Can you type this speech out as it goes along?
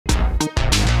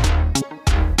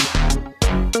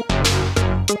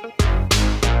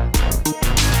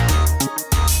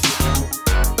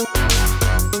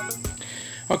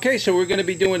Okay, so we're going to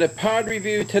be doing a pod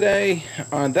review today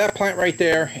on that plant right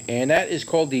there, and that is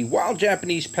called the wild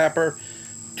Japanese pepper,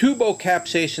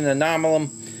 Tubocapsicum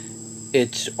Anomalum.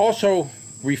 It's also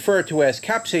referred to as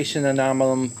Capsicum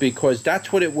Anomalum because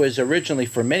that's what it was originally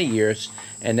for many years,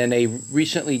 and then they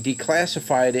recently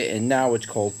declassified it, and now it's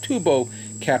called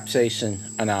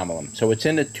Tubocapsicum Anomalum. So it's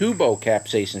in the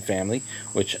Tubocapsicum family,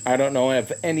 which I don't know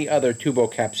of any other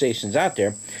Tubocapsicums out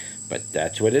there, but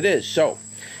that's what it is. So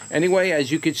anyway,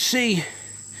 as you can see,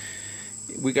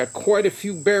 we got quite a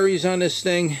few berries on this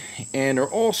thing, and they're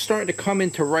all starting to come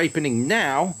into ripening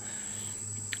now.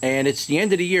 And it's the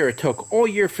end of the year. It took all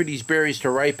year for these berries to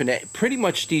ripen. Pretty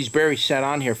much these berries sat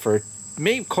on here for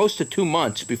maybe close to 2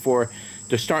 months before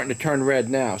they're starting to turn red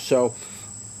now. So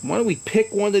why don't we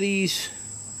pick one of these,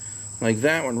 like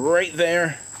that one right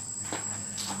there.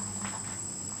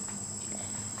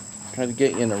 Try to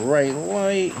get you in the right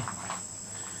light.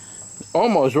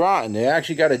 Almost rotten. It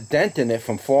actually got a dent in it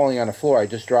from falling on the floor. I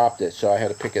just dropped it, so I had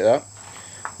to pick it up.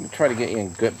 Let me try to get you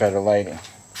in good, better lighting.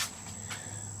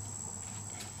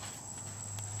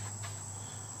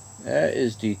 That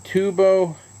is the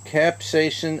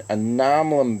Tubocapsicum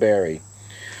Anomalum berry.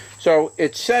 So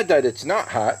it's said that it's not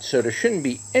hot, so there shouldn't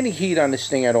be any heat on this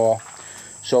thing at all.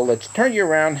 So let's turn you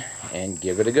around and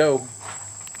give it a go.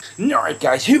 Alright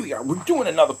guys, here we are. We're doing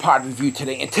another pod review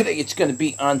today, and today it's going to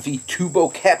be on the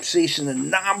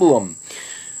Tubocapsicum Anomalum.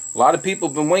 A lot of people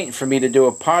have been waiting for me to do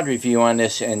a pod review on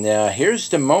this, and here's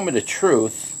the moment of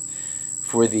truth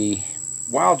for the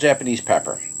wild Japanese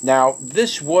pepper. Now,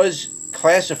 this was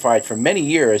classified for many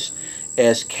years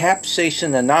as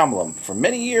Capsicum Anomalum. For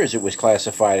many years it was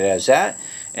classified as that,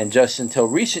 and just until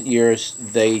recent years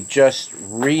they just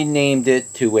renamed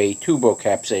it to a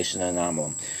Tubocapsicum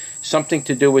Anomalum. Something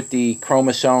to do with the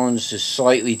chromosomes is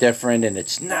slightly different, and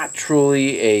it's not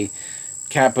truly a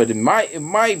cap, but in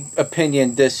my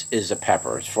opinion, this is a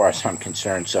pepper as far as I'm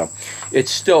concerned. So it's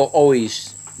still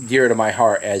always dear to my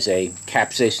heart as a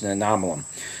Capsicum Anomalum.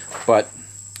 But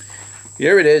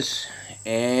here it is,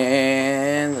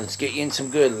 and let's get you in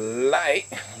some good light.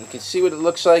 You can see what it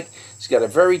looks like. It's got a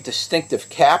very distinctive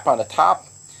cap on the top.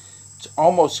 It's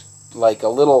almost like a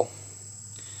little,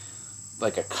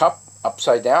 like a cup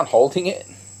upside down holding it.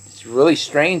 It's really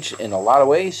strange in a lot of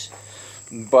ways,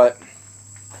 but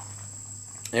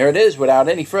there it is. Without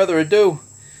any further ado,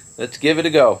 let's give it a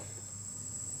go.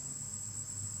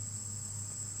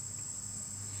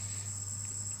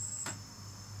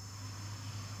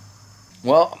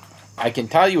 Well, I can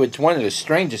tell you it's one of the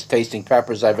strangest tasting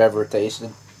peppers I've ever tasted.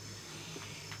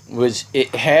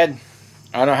 It had,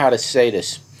 I don't know how to say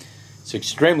this, it's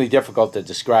extremely difficult to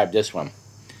describe this one.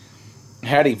 It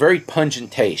had a very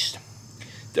pungent taste.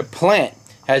 The plant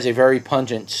has a very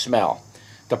pungent smell.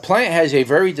 The plant has a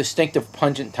very distinctive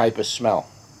pungent type of smell.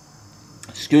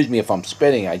 Excuse me if I'm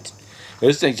spitting.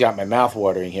 This thing's got my mouth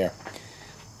watering here.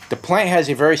 The plant has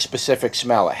a very specific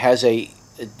smell.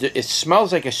 It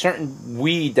smells like a certain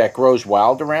weed that grows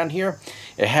wild around here.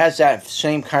 It has that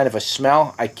same kind of a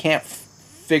smell. I can't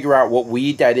figure out what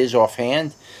weed that is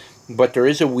offhand, but there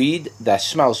is a weed that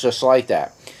smells just like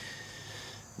that.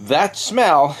 That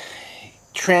smell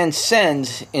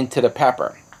transcends into the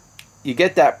pepper. You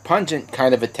get that pungent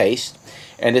kind of a taste,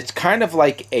 and it's kind of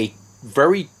like a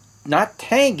very, not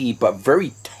tangy, but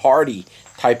very tarty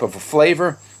type of a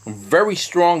flavor. Very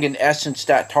strong in essence.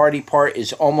 That tarty part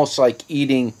is almost like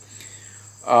eating,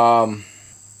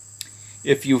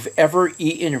 if you've ever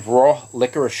eaten raw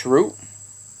licorice root.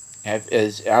 I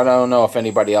don't know if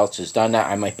anybody else has done that.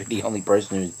 I might be the only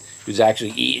person who's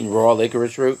actually eaten raw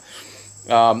licorice root.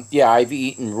 Yeah, I've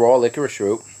eaten raw licorice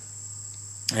root,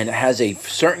 and it has a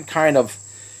certain kind of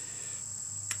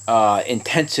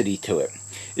intensity to it.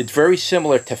 It's very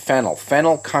similar to fennel.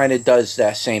 Fennel kind of does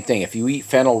that same thing. If you eat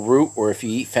fennel root or if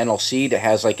you eat fennel seed, it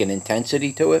has like an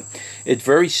intensity to it. It's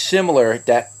very similar,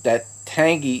 that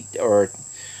tangy or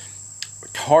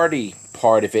tardy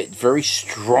part of it, very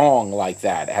strong like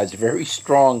that. It has a very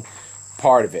strong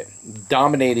part of it,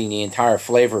 dominating the entire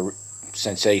flavor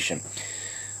sensation.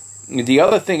 The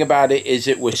other thing about it is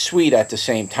it was sweet at the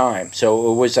same time.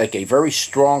 So it was like a very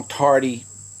strong, tardy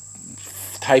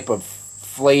type of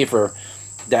flavor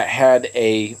that had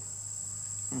a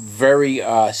very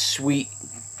sweet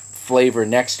flavor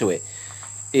next to it.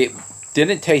 It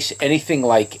didn't taste anything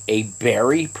like a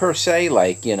berry per se,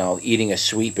 like, you know, eating a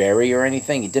sweet berry or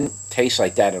anything. It didn't taste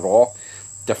like that at all.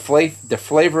 The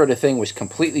flavor of the thing was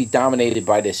completely dominated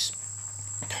by this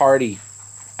tardy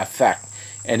effect.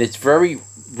 And it's very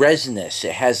resinous.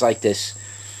 It has like this,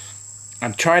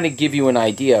 I'm trying to give you an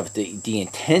idea of the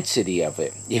intensity of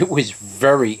it. It was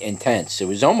very intense. It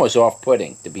was almost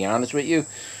off-putting, to be honest with you.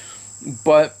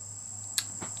 But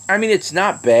I mean, it's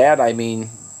not bad. I mean,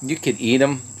 you could eat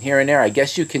them here and there. I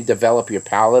guess you can develop your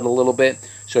palate a little bit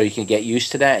so you can get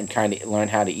used to that and kind of learn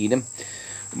how to eat them.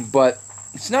 But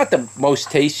it's not the most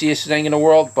tastiest thing in the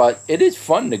world, but it is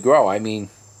fun to grow. I mean,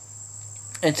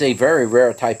 it's a very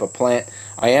rare type of plant.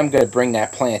 I am going to bring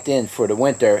that plant in for the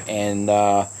winter, and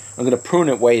I'm going to prune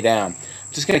it way down.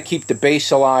 I'm just going to keep the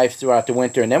base alive throughout the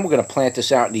winter, and then we're going to plant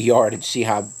this out in the yard and see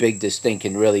how big this thing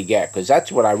can really get, because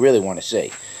that's what I really want to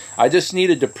see. I just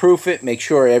needed to proof it, make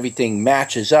sure everything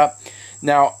matches up.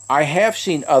 Now, I have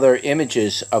seen other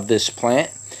images of this plant,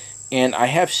 and I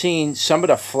have seen some of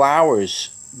the flowers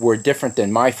were different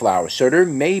than my flowers. So there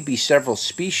may be several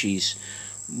species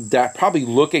that probably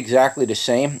look exactly the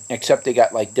same, except they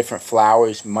got like different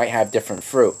flowers, might have different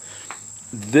fruit.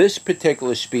 This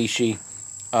particular species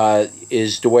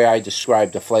is the way I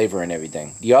described the flavor and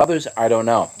everything. The others, I don't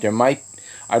know.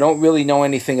 I don't really know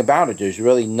anything about it. There's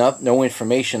really no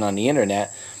information on the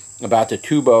internet about the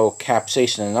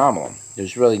Tubocapsicum Anomalum.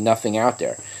 There's really nothing out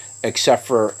there, except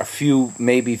for a few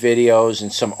maybe videos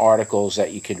and some articles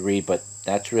that you could read, but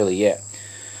that's really it.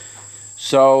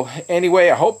 So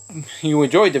anyway, I hope you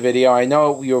enjoyed the video. I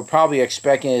know you were probably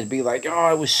expecting it to be like,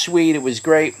 oh, it was sweet, it was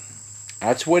great.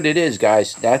 That's what it is,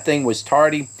 guys. That thing was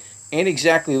tardy. Ain't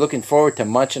exactly looking forward to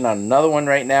munching on another one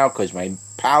right now because my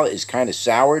palate is kind of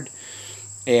soured.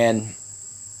 And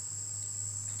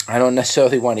I don't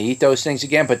necessarily want to eat those things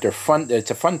again, but they're fun. It's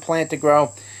a fun plant to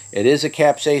grow. It is a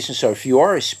capsaicin, so if you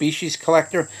are a species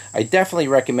collector, I definitely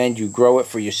recommend you grow it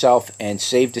for yourself and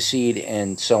save the seed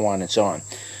and so on and so on.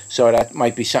 So that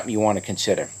might be something you want to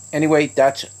consider. Anyway,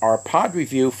 that's our pod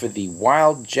review for the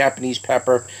wild Japanese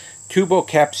pepper,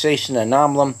 Tubocapsicum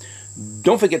Anomalum.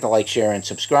 Don't forget to like, share, and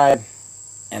subscribe,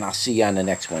 and I'll see you on the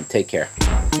next one. Take care.